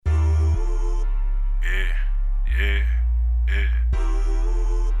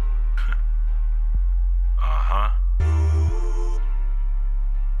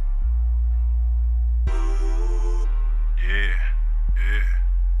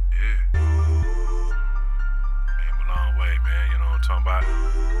talking about?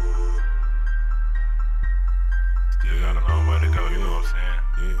 Still got a long way to go, you know what I'm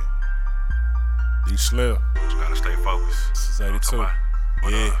saying? Yeah. D Slim. Just gotta stay focused. Since82.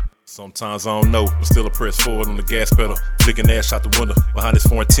 Yeah. Sometimes I don't know, but still a press forward on the gas pedal. Flicking ass out the window. Behind this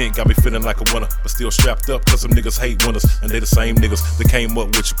foreign tent, got me feeling like a winner. But still strapped up, cause some niggas hate winners. And they the same niggas that came up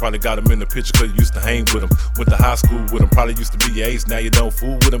with you. Probably got them in the picture cause you used to hang with them. Went to high school with them, probably used to be your ace. Now you don't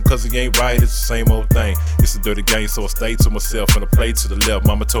fool with them cause he ain't right, it's the same old thing. It's a dirty game, so I stay to myself and I play to the left.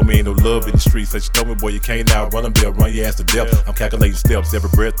 Mama told me ain't no love in the streets. And she told me, boy, you can't outrun them, they'll run your ass to death. I'm calculating steps, every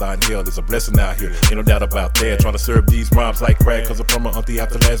breath I inhale is a blessing out here. Ain't no doubt about that. Trying to serve these rhymes like crack cause I'm from my auntie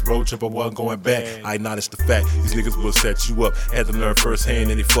after last road trip I wasn't going back. I acknowledge the fact these niggas will set you up. Had to learn firsthand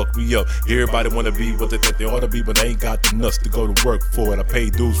and they fucked me up. Everybody wanna be what they think they ought to be, but they ain't got the nuts to go to work for it. I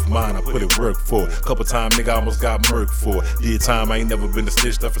paid dues for mine, I put it work for it. Couple times nigga almost got murked for it. Did time, I ain't never been to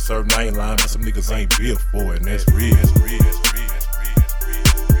stitch stuff for certain, I ain't lying, but some niggas ain't built for it. And that's real, that's real, that's real.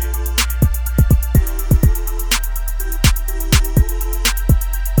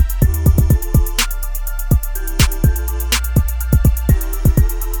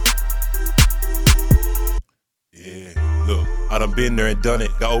 I done been there and done it,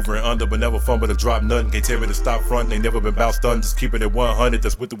 got over and under, but never fumbled to drop nothing. Can't tell me to stop frontin', ain't never been bout stuntin'. Just keep it at 100,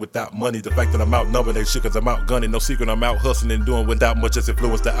 that's with it without money. The fact that I'm outnumbered ain't shit cause I'm outgunning. No secret, I'm out hustling and doing without much as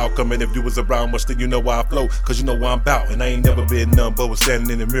influence the outcome. And if you was around much, then you know why I flow, cause you know why I'm bout. And I ain't never been none but was standing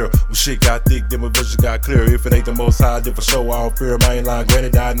in the mirror. When shit got thick, then my vision got clear. If it ain't the most high, then for sure I don't fear him. I ain't lying,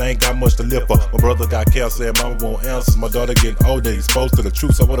 granted I ain't got much to live for. My brother got cancer and mama want answers. My daughter getting older, exposed to the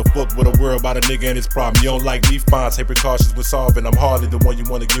truth. So what the fuck would a world about a nigga and his problem? You don't like me, fine, take precautions with solving. I'm hardly the one you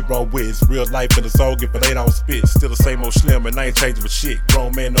wanna get wrong with. It's real life in the song if it ain't on spit. Still the same old slim and I ain't changing with shit.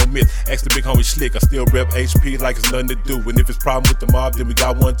 Grown man, no myth. Ask the big homie Slick. I still rep HP like it's nothing to do. And if it's problem with the mob, then we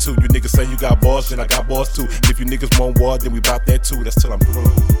got one too. You niggas say you got boss, then I got boss too. And if you niggas want war, then we bout that too. That's till I'm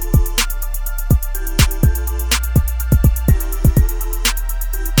through.